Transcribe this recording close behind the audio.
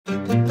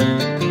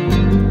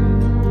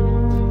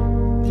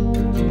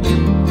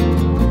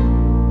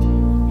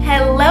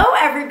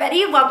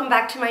welcome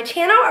back to my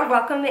channel, or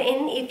welcome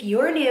in if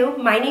you're new.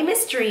 My name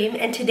is Dream,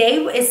 and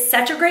today is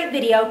such a great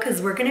video because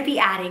we're going to be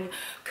adding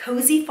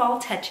cozy fall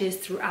touches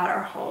throughout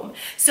our home.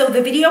 So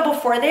the video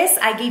before this,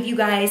 I gave you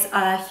guys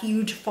a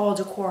huge fall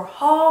decor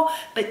haul,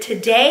 but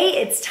today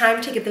it's time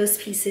to get those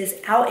pieces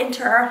out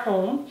into our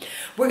home.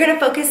 We're going to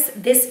focus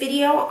this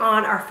video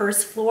on our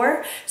first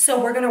floor,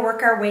 so we're going to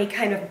work our way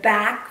kind of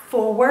back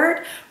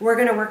forward. We're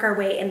going to work our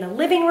way in the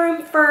living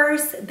room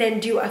first, then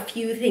do a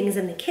few things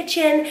in the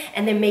kitchen,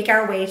 and then make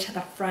our way to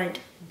the front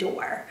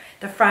door,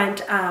 the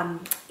front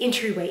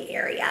entryway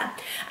area.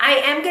 I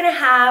am gonna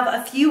have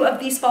a few of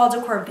these fall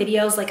decor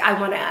videos, like I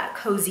wanna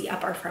cozy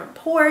up our front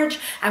porch,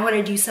 I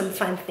wanna do some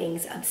fun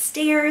things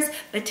upstairs,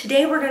 but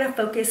today we're gonna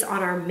focus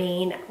on our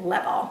main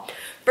level.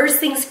 First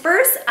things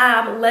first,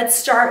 let's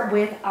start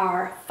with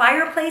our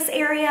fireplace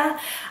area.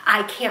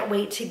 I can't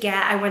wait to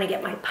I wanna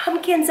get my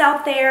pumpkins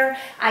out there.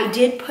 I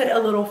did put a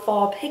little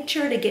fall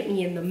picture to get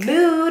me in the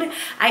mood.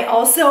 I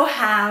also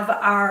have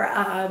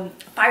our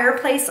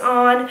fireplace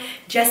on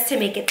just to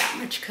make it that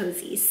much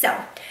cozy. So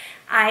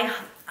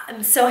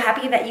I'm so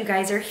happy that you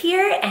guys are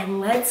here, and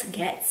let's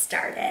get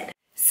started.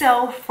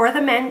 So for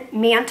the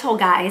mantle,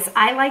 guys,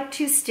 I like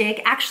to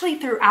stick actually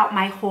throughout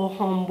my whole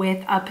home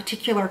with a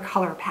particular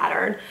color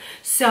pattern.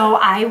 So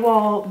I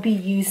will be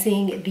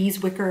using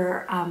these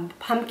wicker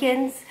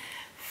pumpkins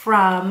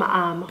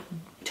from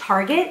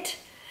Target.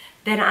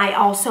 Then I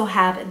also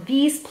have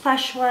these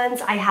plush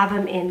ones. I have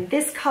them in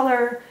this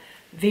color,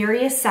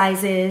 various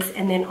sizes,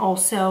 and then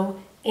also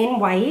in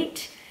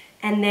white.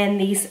 And then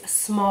these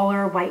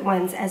smaller white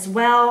ones as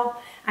well.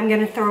 I'm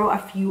gonna throw a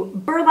few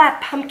burlap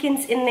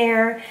pumpkins in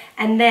there,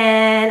 and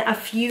then a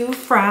few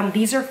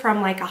these are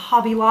from like a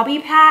Hobby Lobby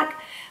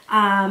pack,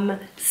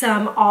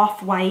 some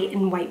off-white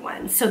and white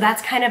ones. So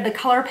that's kind of the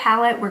color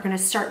palette. We're gonna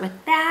start with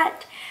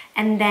that,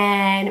 and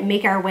then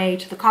make our way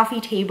to the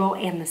coffee table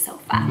and the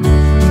sofa.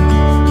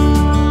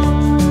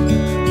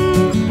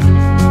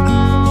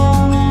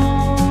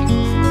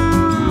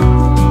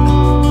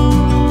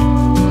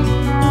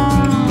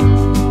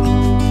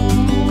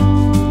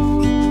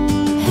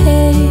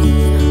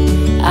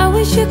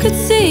 You could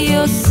see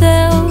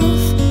yourself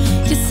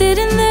just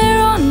sitting there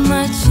on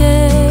my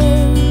chair.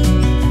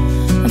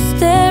 I'm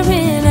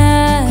staring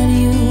at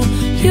you,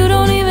 you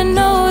don't even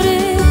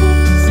notice.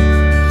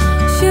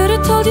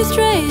 Should've told you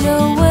straight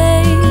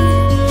away,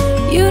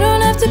 you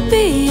don't have to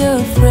be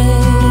afraid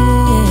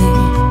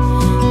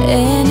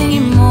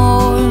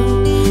anymore.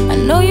 I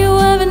know you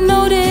haven't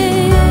noticed.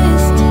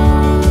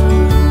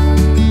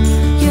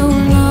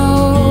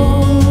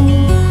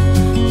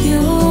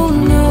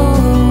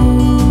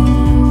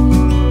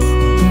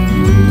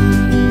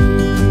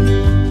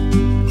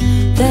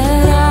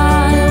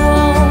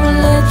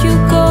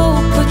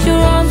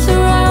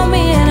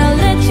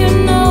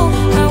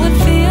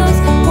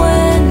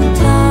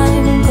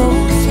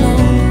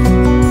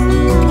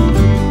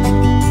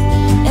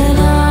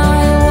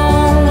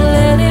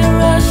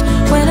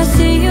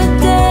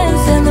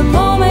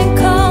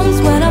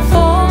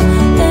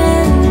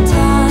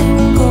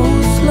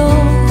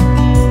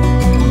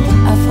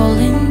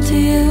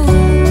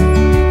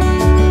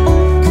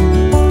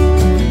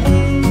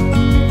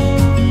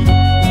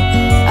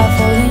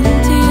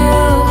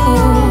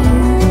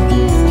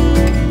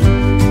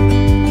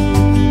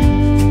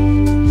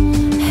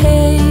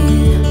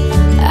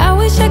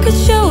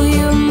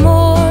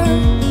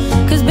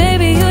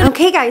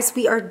 Okay guys,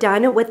 we are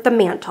done with the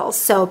mantle.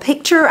 So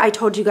picture, I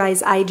told you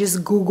guys I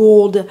just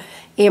Googled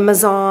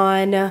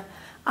Amazon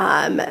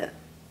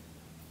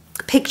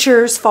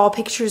pictures, fall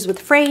pictures with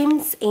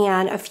frames,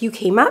 and a few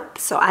came up.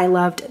 So I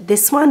loved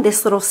this one,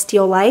 this little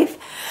Still Life.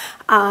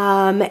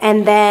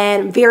 And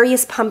then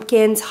various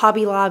pumpkins,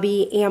 Hobby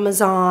Lobby,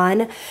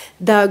 Amazon.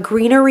 The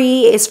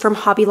greenery is from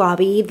Hobby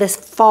Lobby. This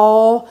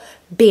fall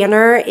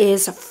banner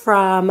is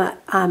from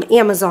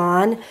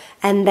Amazon.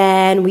 And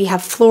then we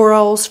have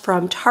florals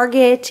from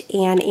Target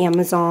and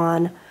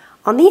Amazon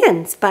on the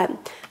ends.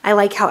 But I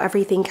like how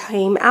everything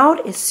came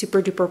out. It's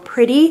super duper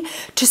pretty.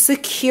 To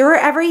secure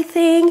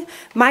everything,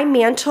 my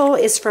mantle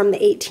is from the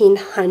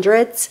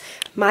 1800s.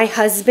 My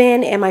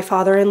husband and my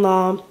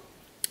father-in-law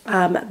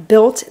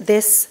built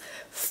this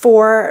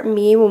for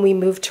me when we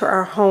moved to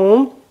our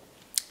home.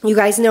 You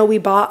guys know we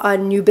bought a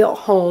new built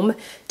home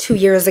 2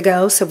 years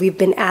ago, so we've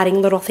been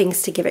adding little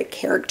things to give it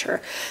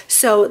character.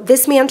 So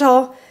this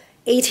mantle,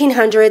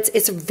 1800s,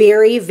 it's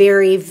very,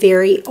 very,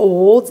 very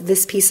old,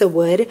 this piece of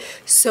wood.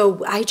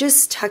 So I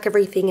just tuck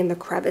everything in the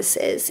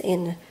crevices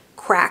and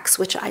cracks,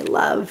 which I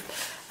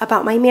love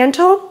about my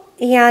mantle.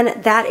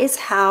 And that is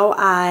how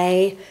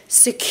I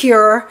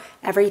secure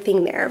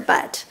everything there.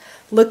 But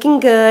looking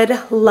good,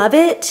 love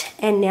it.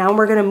 And now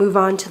we're gonna move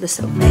on to the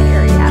sofa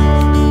area.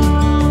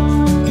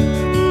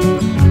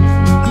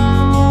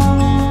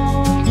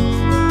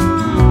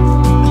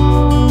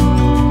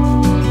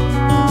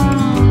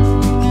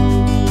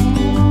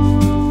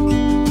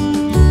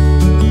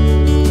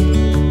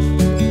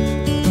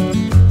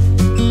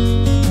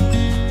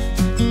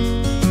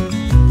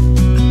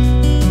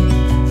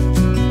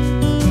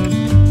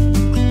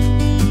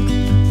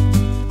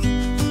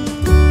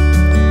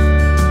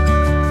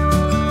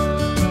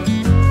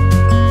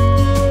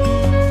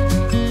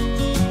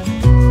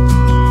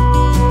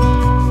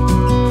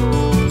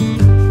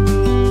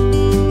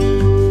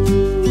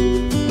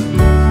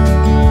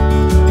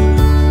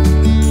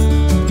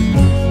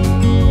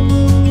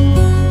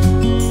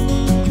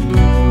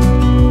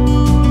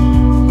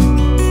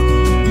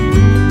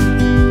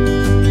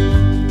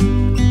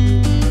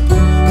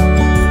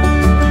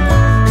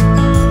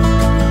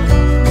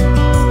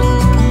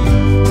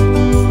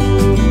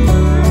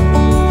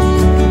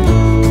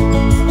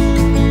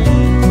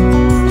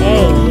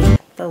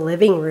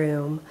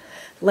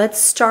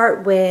 Let's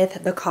start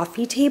with the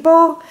coffee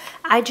table.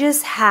 I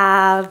just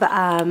have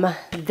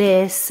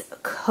this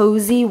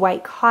Cozy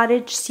White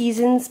Cottage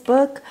Seasons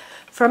book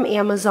from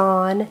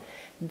Amazon.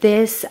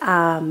 This,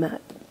 I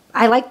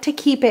like to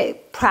keep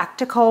it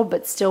practical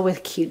but still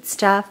with cute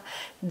stuff.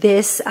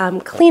 This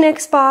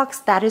Kleenex box,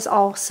 that is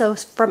also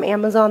from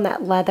Amazon,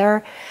 that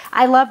leather.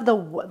 I love the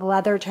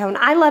leather tone.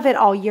 I love it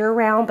all year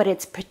round, but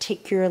it's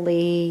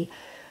particularly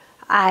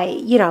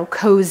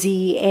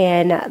cozy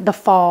in the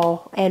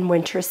fall and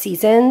winter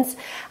seasons.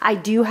 I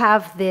do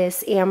have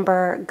this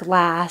amber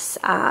glass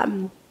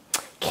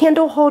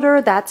candle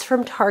holder that's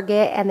from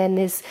Target, and then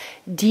this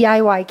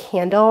DIY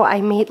candle I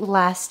made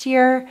last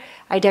year.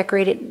 I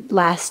decorated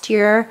last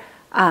year,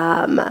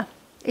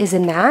 is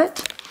in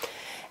that.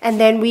 And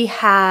then we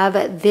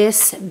have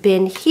this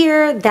bin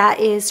here.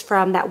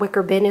 That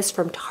wicker bin is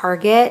from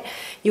Target.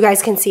 You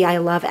guys can see I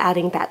love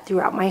adding that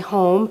throughout my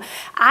home.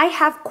 I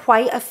have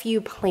quite a few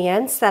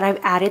plants that I've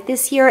added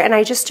this year, and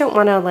I just don't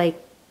want to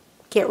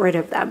get rid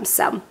of them.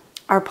 So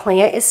our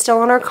plant is still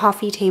on our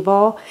coffee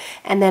table.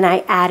 And then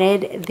I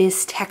added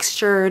this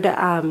textured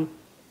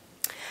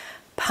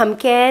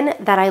pumpkin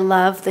that I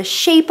love the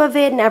shape of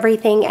it and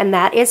everything. And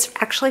that is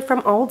actually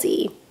from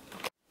Aldi.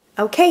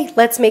 Okay,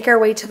 let's make our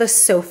way to the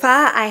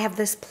sofa. I have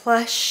this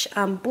plush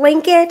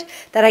blanket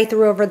that I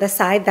threw over the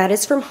side. That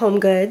is from Home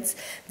Goods.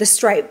 The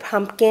striped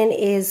pumpkin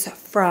is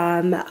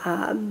from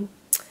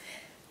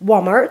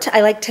Walmart.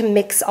 I like to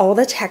mix all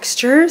the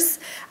textures.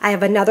 I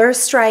have another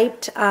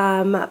striped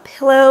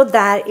pillow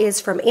that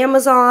is from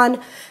Amazon.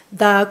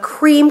 The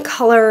cream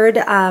colored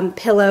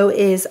pillow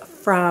is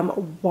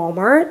from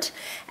Walmart.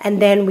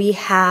 And then we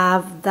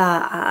have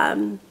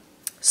the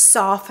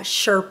soft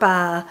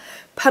Sherpa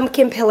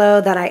pumpkin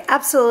pillow that I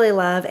absolutely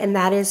love, and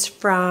that is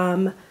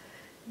from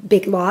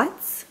Big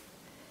Lots.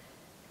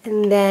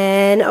 And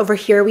then over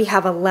here we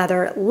have a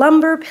leather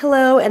lumber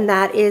pillow, and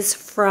that is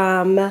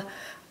from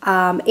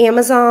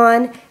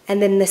Amazon.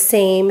 And then the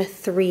same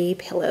 3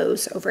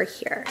 pillows over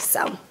here.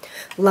 So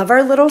love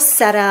our little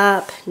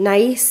setup,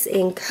 nice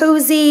and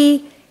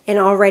cozy and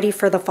all ready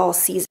for the fall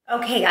season.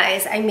 Okay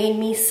guys, I made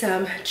me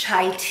some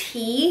chai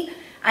tea.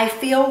 I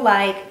feel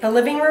like the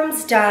living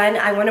room's done.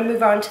 I want to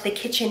move on to the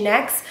kitchen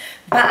next,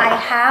 but I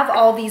have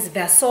all these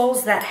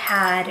vessels that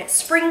had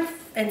spring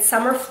and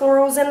summer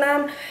florals in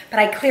them, but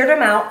I cleared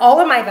them out. All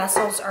of my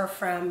vessels are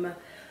from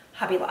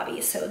Hobby Lobby.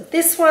 So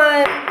this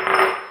one,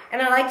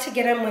 and I like to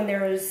get them when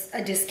there's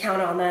a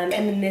discount on them.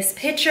 And then this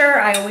pitcher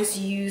I always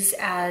use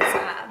as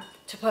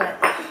to put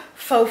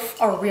faux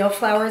or real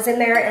flowers in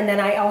there. And then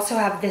I also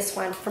have this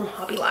one from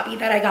Hobby Lobby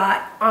that I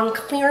got on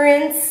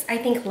clearance, I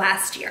think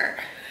last year.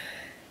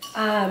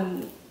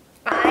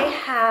 I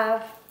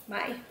have,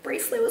 my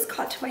bracelet was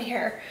caught to my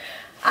hair.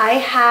 I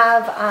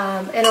have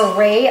an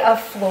array of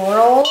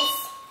florals.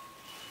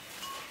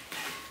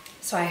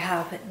 So I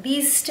have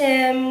these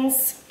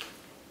stems,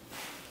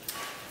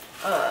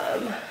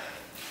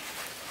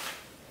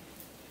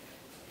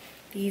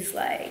 these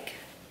like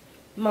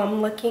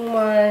mum looking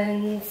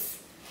ones.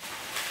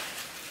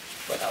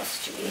 What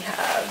else do we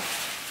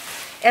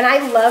have? And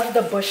I love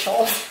the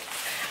bushel.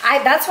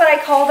 That's what I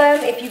call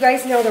them. If you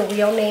guys know the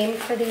real name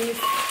for these,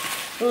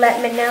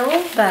 let me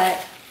know.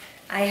 But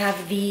I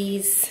have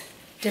these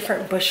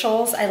different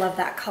bushels. I love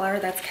that color.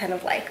 That's kind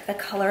of like the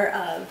color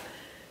of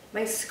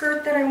my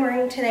skirt that I'm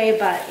wearing today,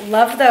 but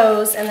love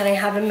those. And then I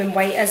have them in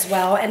white as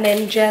well. And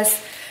then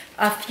just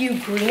a few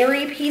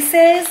greenery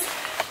pieces.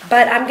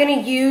 But I'm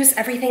gonna use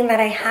everything that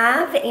I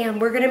have,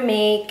 and we're gonna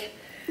make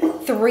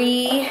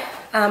 3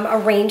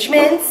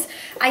 arrangements.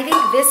 I think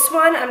this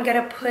one I'm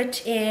gonna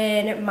put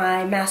in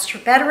my master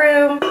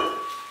bedroom.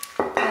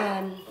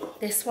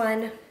 This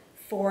one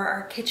for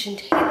our kitchen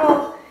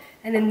table,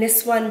 and then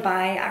this one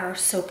by our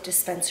soap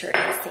dispenser in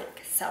the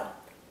sink. So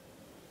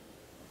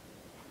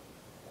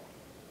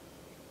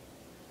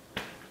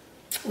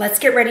let's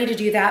get ready to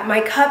do that.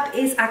 My cup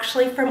is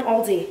actually from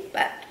Aldi,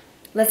 but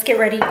let's get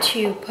ready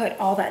to put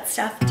all that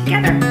stuff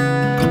together.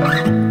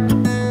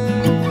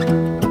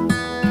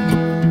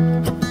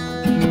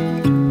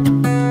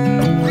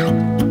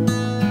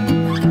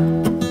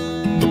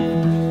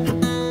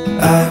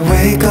 I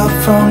wake up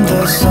from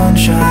the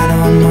sunshine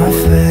on my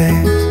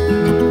face,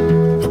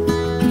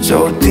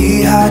 so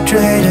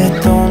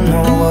dehydrated, don't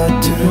know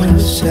what to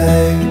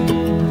say.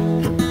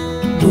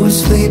 Who's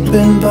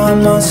sleeping by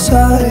my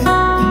side?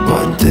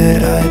 What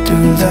did I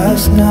do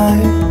last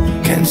night?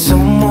 Can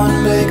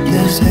someone make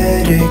this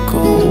headache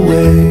go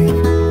away?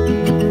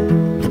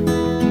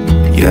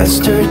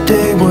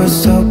 Yesterday was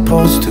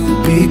supposed to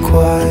be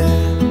quiet,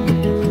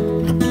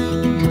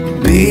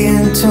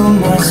 being to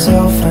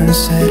myself and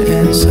sit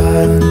in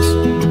silence,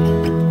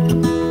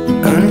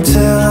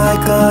 until I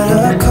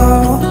got a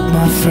call.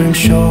 My friend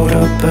showed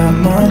up at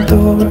my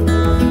door.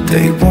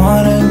 They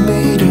wanted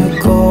me to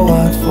go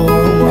out for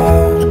a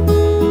while.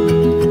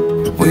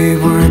 We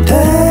were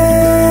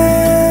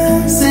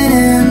dancing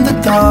in the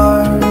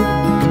dark,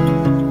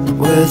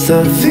 with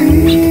a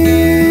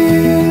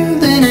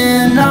feeling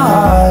in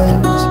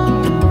our hearts.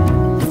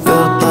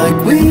 Felt like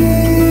we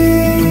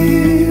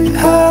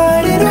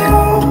had it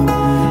all.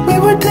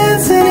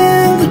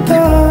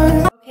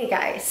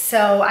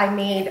 So I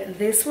made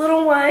this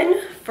little one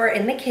for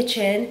in the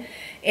kitchen.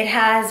 It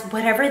has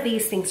whatever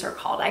these things are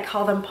called. I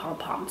call them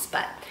pom-poms,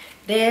 but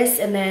this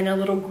and then a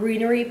little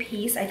greenery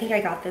piece. I think I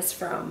got this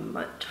from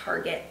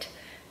Target,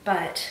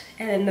 and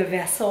then the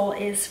vessel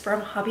is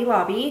from Hobby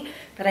Lobby,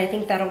 but I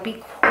think that'll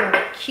be cool,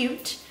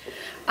 cute.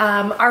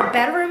 Our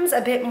bedroom's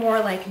a bit more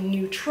like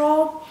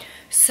neutral,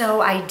 so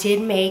I did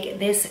make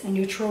this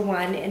neutral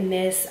one in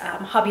this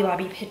Hobby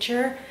Lobby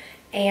picture,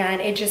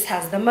 and it just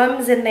has the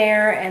mums in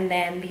there and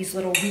then these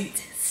little wheat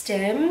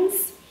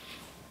stems.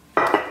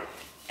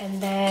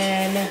 And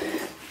then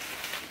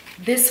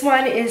this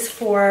one is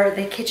for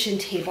the kitchen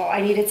table. I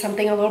needed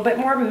something a little bit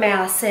more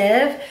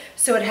massive,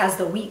 so it has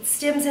the wheat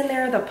stems in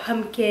there, the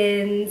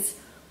pumpkins,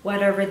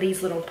 whatever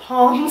these little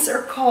palms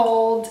are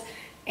called,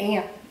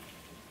 and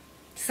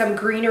some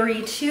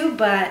greenery too,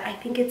 but I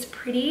think it's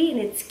pretty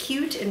and it's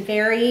cute and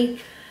very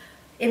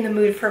in the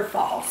mood for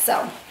fall.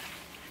 So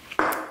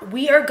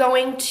we are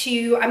going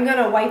to, I'm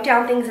gonna wipe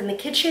down things in the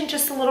kitchen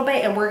just a little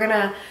bit, and we're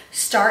gonna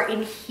start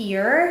in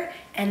here,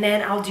 and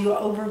then I'll do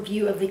an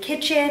overview of the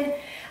kitchen.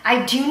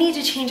 I do need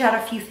to change out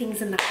a few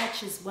things in the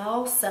hutch as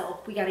well, so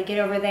we gotta get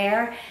over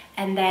there,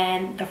 and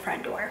then the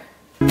front door.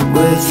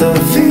 With a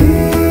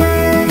feeling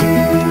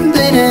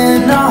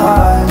in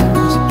our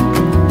hearts,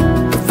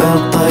 it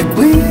felt like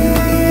we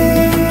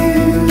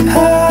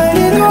had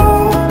it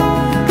all.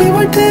 We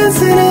were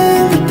dancing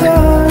in the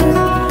dark.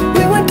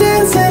 We were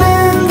dancing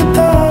in the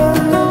dark.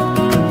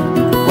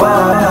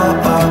 Wow,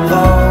 oh,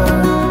 oh.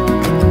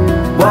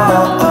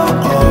 Wow, oh,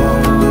 oh.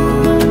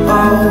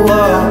 Oh,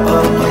 wow,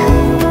 oh,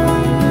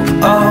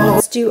 oh.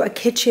 Let's do a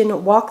kitchen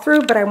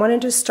walkthrough, but I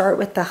wanted to start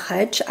with the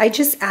hutch. I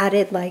just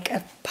added like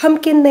a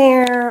pumpkin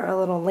there, a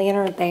little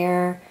lantern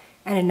there,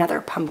 and another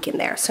pumpkin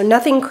there. So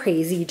nothing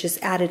crazy, just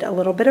added a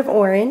little bit of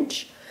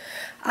orange.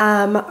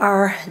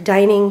 Our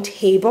dining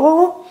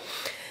table,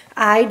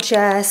 I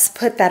just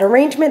put that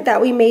arrangement that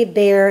we made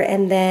there,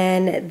 and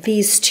then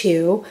these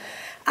two.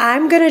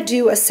 I'm gonna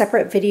do a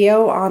separate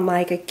video on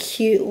like a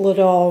cute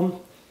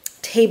little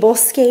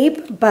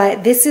tablescape,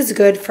 but this is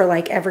good for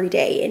like every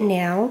day. And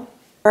now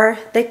for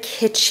the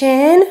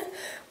kitchen,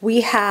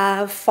 we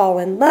have Fall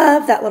in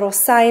Love, that little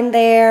sign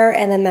there,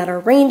 and then that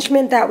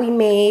arrangement that we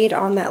made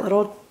on that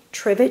little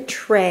trivet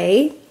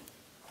tray.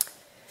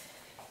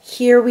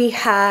 Here we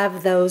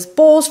have those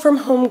bowls from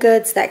Home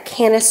Goods, that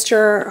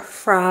canister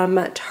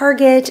from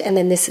Target, and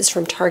then this is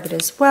from Target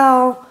as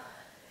well.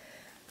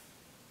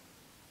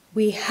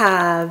 We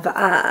have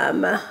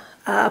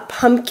a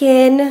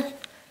pumpkin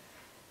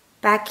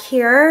back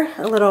here,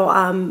 a little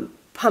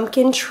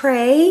pumpkin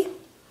tray.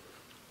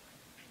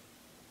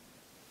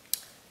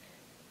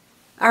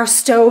 Our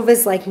stove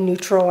is like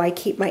neutral. I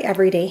keep my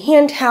everyday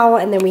hand towel,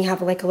 and then we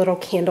have like a little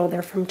candle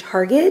there from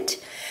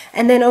Target.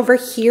 And then over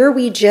here,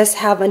 we just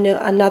have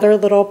another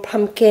little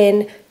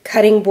pumpkin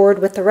cutting board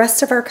with the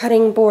rest of our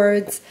cutting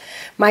boards.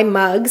 My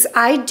mugs,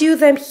 I do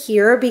them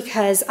here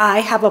because I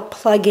have a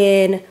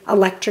plug-in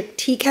electric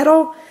tea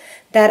kettle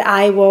that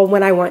I will,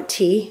 when I want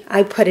tea,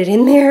 I put it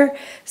in there.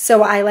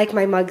 So I like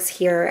my mugs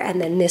here, and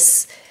then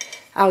this,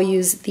 I'll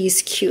use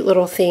these cute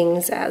little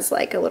things as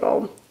like a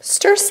little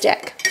stir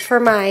stick for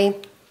my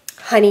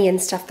honey and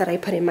stuff that I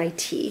put in my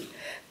tea.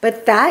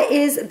 But that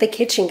is the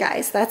kitchen,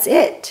 guys. That's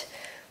it.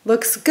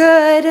 Looks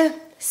good,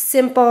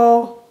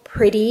 simple,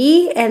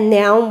 pretty, and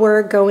now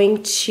we're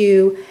going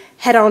to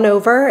head on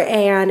over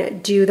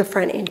and do the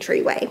front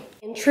entryway.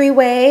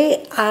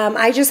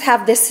 I just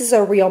have, this is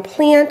a real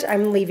plant.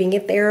 I'm leaving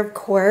it there, of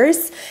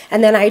course.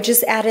 And then I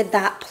just added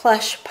that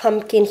plush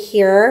pumpkin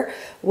here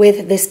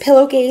with this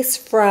pillowcase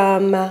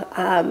from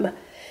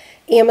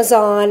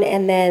Amazon,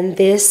 and then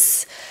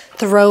this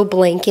throw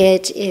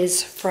blanket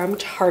is from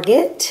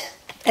Target.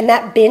 And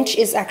that bench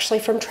is actually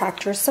from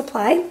Tractor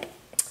Supply.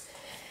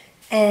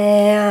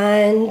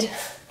 And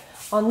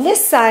on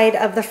this side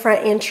of the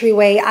front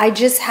entryway, I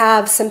just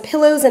have some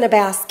pillows in a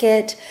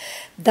basket.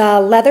 The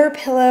leather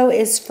pillow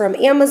is from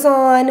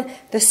Amazon.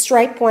 The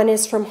striped one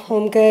is from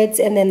Home Goods.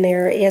 And then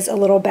there is a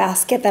little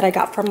basket that I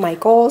got from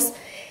Michael's.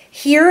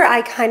 Here,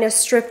 I kind of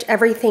stripped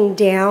everything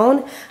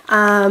down.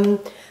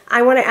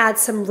 I want to add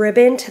some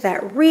ribbon to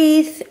that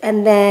wreath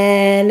and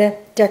then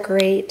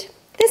decorate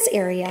this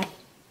area.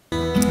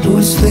 Who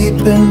was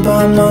sleeping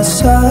by my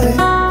side?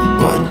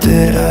 What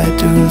did I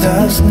do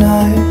last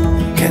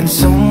night? Can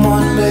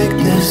someone make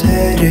this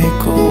headache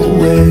go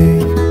away?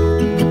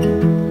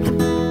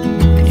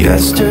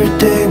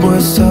 Yesterday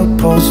was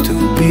supposed to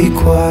be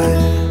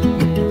quiet.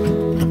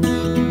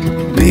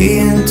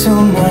 Being to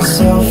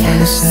myself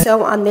and say.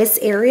 So on this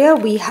area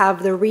we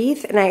have the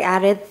wreath, and I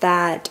added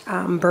that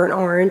burnt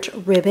orange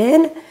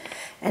ribbon.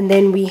 And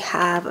then we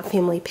have a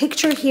family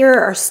picture here,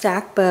 our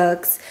stack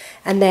books,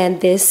 and then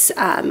this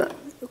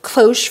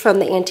cloche from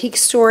the antique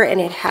store, and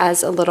it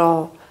has a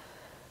little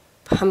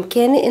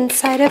pumpkin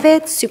inside of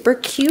it, super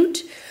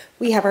cute.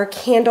 We have our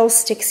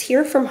candlesticks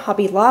here from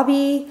Hobby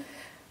Lobby.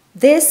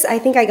 This I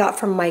think I got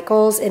from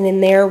Michael's, and in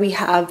there we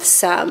have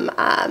some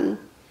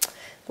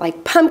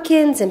like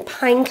pumpkins and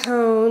pine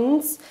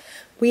cones.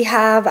 We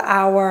have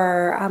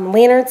our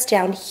lanterns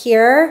down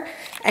here,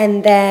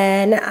 and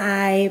then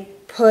I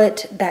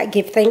put that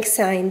give thanks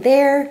sign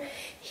there.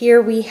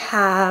 Here we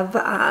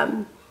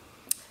have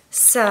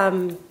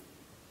some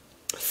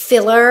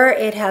filler.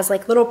 It has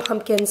like little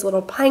pumpkins,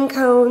 little pine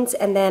cones,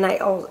 and then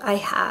I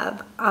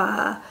have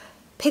a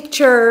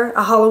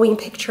Halloween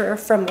picture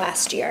from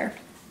last year.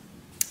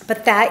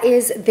 But that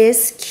is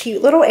this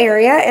cute little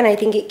area, and I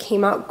think it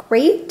came out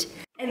great.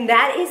 And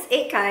that is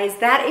it, guys.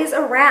 That is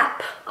a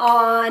wrap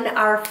on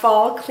our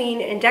fall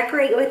clean and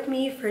decorate with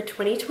me for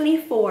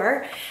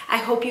 2024. I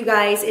hope you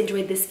guys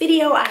enjoyed this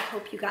video. I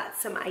hope you got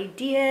some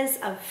ideas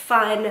of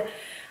fun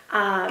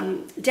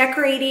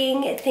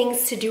decorating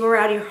things to do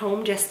around your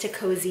home just to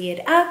cozy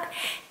it up.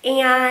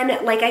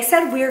 And like I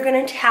said, we're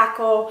gonna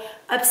tackle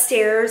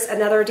upstairs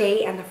another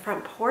day and the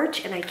front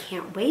porch, and I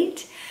can't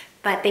wait.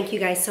 But thank you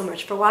guys so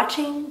much for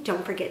watching.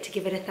 Don't forget to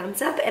give it a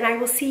thumbs up, and I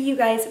will see you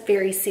guys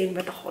very soon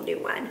with a whole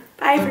new one.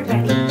 Bye,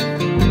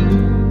 everybody.